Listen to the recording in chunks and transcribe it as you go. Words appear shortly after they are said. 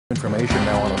information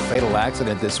now on a fatal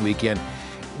accident this weekend.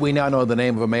 We now know the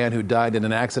name of a man who died in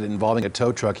an accident involving a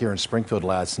tow truck here in Springfield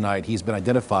last night. He's been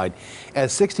identified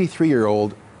as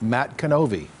 63-year-old Matt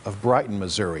Canovey of Brighton,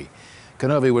 Missouri.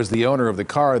 Canovey was the owner of the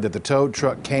car that the tow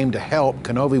truck came to help.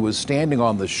 Canovey was standing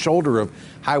on the shoulder of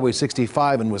Highway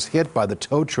 65 and was hit by the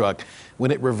tow truck. When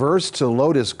it reversed to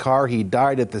load his car, he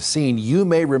died at the scene. You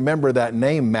may remember that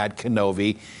name, Matt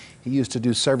Canovey. He used to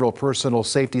do several personal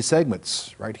safety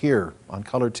segments right here on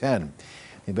KOLR 10.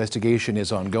 The investigation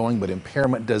is ongoing, but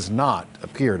impairment does not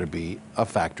appear to be a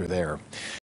factor there.